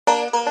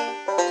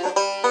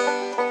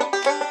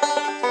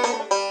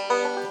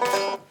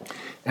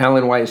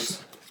Alan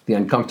Weiss, The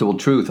Uncomfortable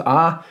Truth.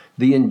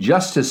 The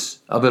injustice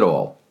of it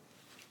all.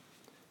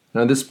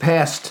 Now, this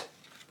past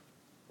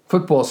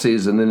football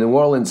season, the New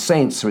Orleans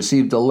Saints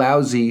received a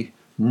lousy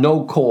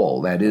no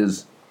call. That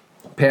is,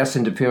 pass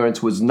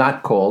interference was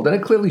not called, and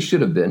it clearly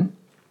should have been,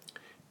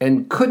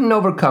 and couldn't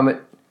overcome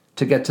it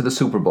to get to the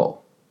Super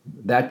Bowl.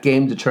 That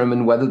game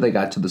determined whether they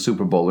got to the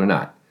Super Bowl or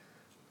not.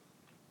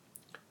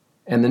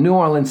 And the New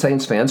Orleans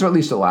Saints fans, or at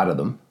least a lot of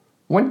them,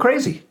 went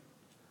crazy.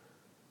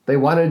 They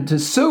wanted to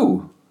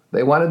sue.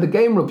 They wanted the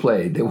game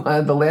replayed. They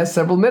wanted the last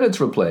several minutes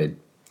replayed.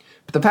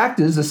 But the fact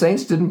is, the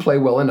Saints didn't play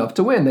well enough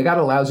to win. They got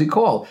a lousy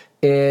call.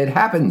 It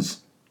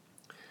happens.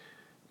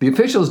 The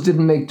officials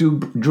didn't make Drew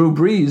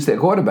Brees, their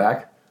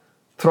quarterback,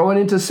 throw an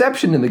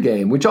interception in the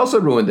game, which also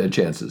ruined their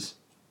chances.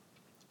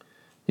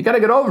 You got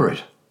to get over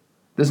it.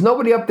 There's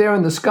nobody up there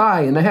in the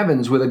sky, in the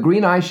heavens, with a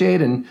green eye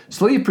shade and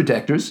sleeve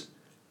protectors,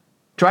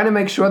 trying to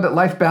make sure that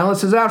life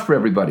balances out for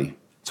everybody.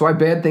 That's why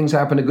bad things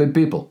happen to good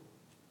people.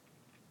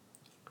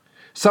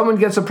 Someone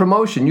gets a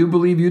promotion you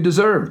believe you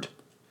deserved.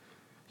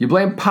 You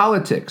blame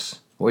politics,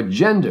 or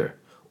gender,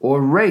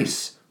 or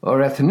race, or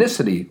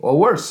ethnicity, or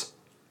worse.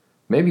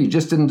 Maybe you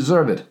just didn't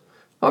deserve it.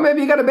 Or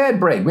maybe you got a bad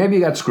break. Maybe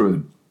you got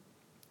screwed.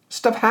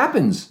 Stuff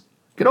happens.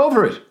 Get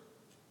over it.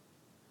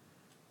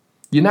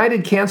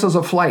 United cancels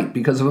a flight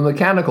because of a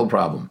mechanical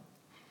problem.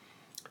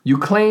 You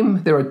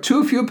claim there are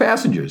too few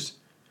passengers,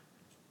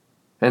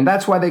 and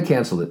that's why they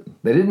canceled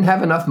it. They didn't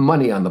have enough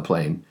money on the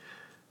plane.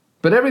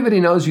 But everybody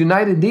knows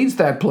United needs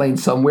that plane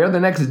somewhere the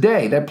next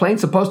day. That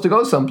plane's supposed to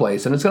go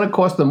someplace, and it's going to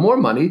cost them more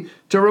money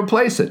to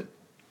replace it.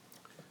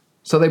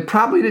 So they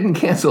probably didn't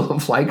cancel a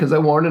flight because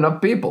there weren't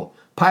enough people.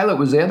 Pilot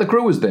was there, the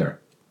crew was there.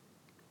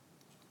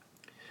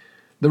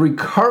 The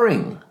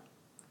recurring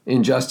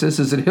injustice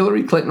is that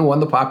Hillary Clinton won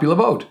the popular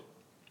vote.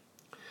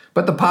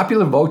 But the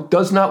popular vote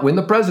does not win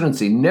the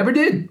presidency. Never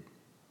did.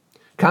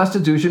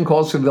 Constitution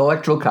calls for the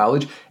Electoral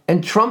College,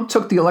 and Trump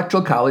took the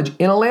Electoral College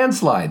in a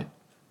landslide.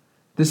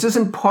 This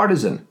isn't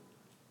partisan.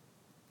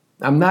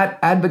 I'm not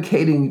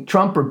advocating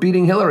Trump or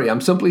beating Hillary. I'm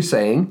simply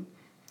saying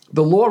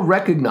the law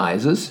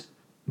recognizes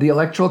the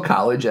Electoral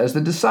College as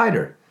the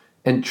decider.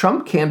 And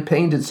Trump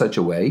campaigned in such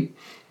a way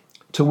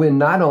to win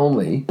not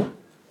only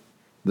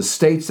the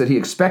states that he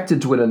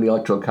expected to win in the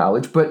Electoral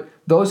College, but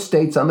those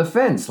states on the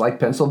fence, like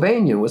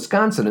Pennsylvania,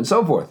 Wisconsin, and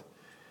so forth.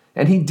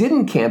 And he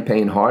didn't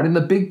campaign hard in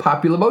the big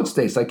popular vote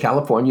states like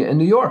California and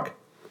New York.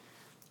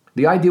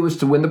 The idea was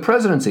to win the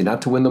presidency,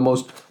 not to win the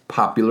most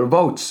popular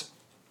votes.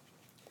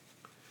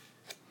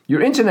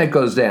 Your internet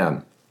goes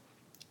down.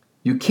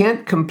 You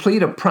can't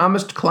complete a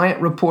promised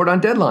client report on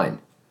deadline,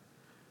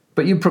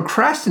 but you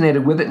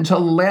procrastinated with it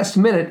until the last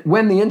minute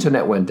when the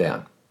internet went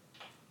down.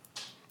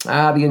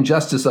 The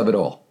injustice of it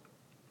all.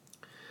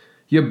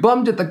 You're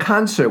bummed at the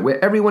concert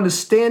where everyone is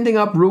standing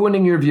up,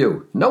 ruining your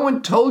view. No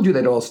one told you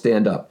they'd all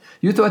stand up.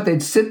 You thought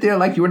they'd sit there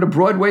like you were in a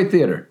Broadway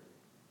theater.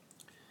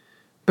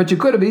 But you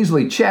could have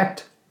easily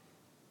checked.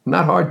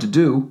 Not hard to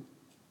do.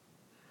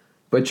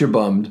 But you're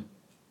bummed.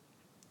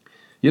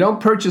 You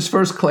don't purchase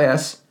first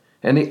class,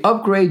 and the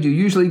upgrade you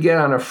usually get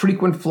on a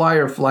frequent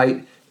flyer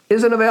flight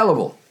isn't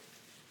available.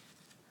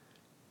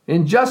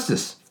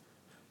 Injustice.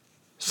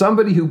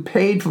 Somebody who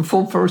paid for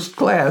full first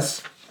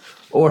class,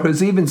 or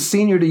who's even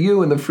senior to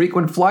you in the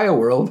frequent flyer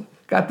world,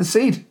 got the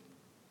seat.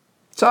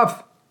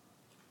 Tough.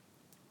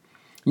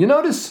 You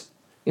notice,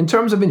 in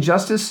terms of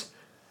injustice,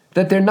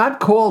 that they're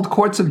not called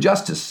courts of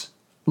justice.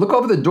 Look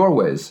over the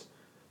doorways.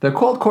 They're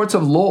called courts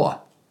of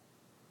law.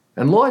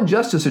 And law and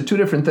justice are two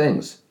different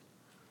things.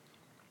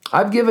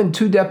 I've given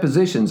 2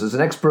 depositions as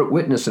an expert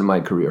witness in my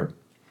career.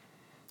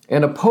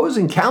 And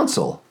opposing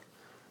counsel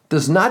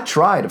does not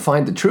try to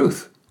find the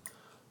truth.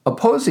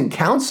 Opposing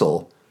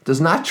counsel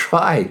does not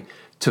try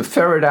to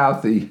ferret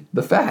out the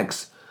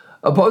facts.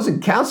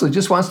 Opposing counsel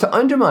just wants to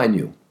undermine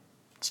you.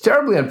 It's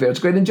terribly unfair. It's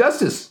great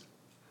injustice.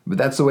 But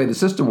that's the way the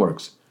system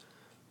works.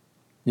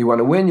 You want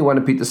to win? You want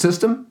to beat the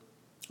system?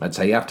 That's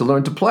how you have to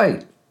learn to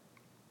play.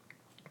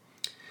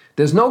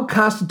 There's no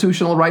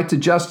constitutional right to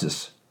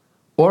justice,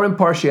 or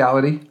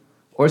impartiality,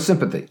 or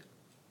sympathy.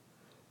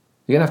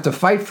 You're going to have to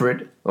fight for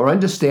it, or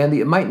understand that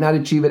you might not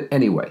achieve it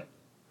anyway.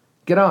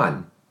 Get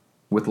on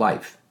with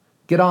life.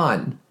 Get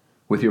on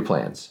with your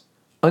plans.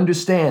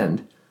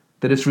 Understand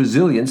that it's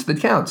resilience that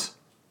counts.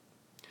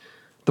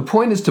 The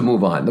point is to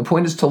move on. The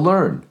point is to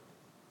learn.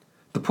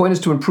 The point is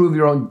to improve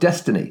your own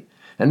destiny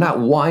and not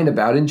whine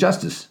about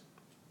injustice.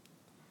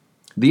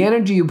 The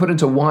energy you put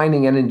into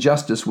whining and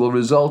injustice will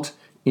result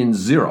in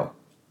 0.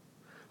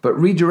 But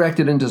redirect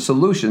it into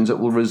solutions, it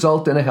will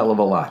result in a hell of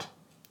a lot.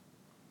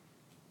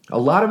 A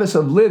lot of us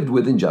have lived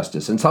with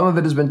injustice, and some of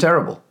it has been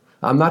terrible.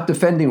 I'm not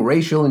defending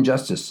racial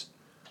injustice.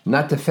 I'm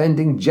not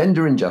defending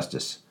gender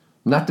injustice.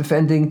 I'm not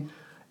defending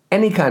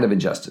any kind of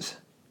injustice.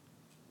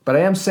 But I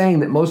am saying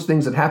that most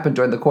things that happen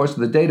during the course of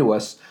the day to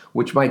us,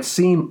 which might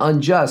seem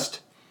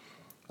unjust,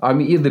 are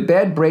either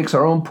bad breaks,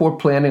 our own poor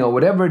planning, or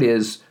whatever it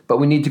is, but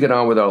we need to get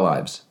on with our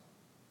lives.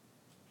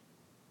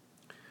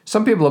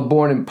 Some people are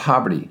born in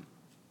poverty.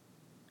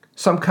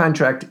 Some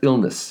contract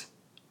illness.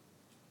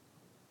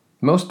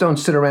 Most don't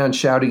sit around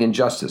shouting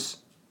injustice.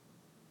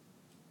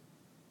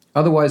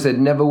 Otherwise, there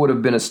never would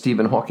have been a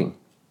Stephen Hawking.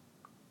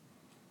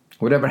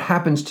 Whatever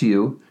happens to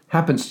you,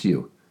 happens to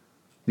you.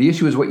 The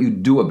issue is what you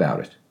do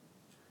about it.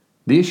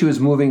 The issue is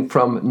moving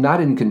from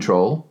not in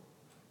control.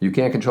 You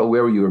can't control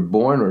where you were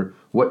born or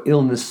what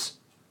illness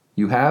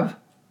you have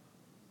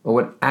or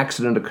what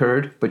accident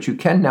occurred, but you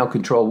can now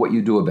control what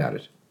you do about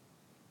it.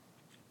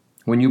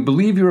 When you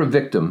believe you're a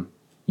victim,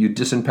 you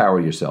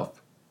disempower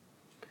yourself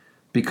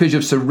because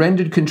you've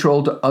surrendered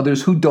control to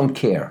others who don't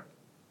care.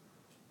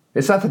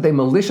 It's not that they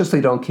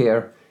maliciously don't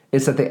care,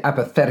 it's that they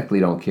apathetically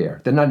don't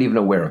care. They're not even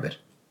aware of it.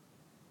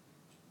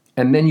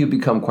 And then you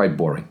become quite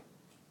boring.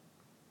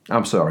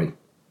 I'm sorry.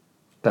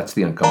 That's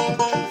the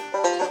uncomfortable truth.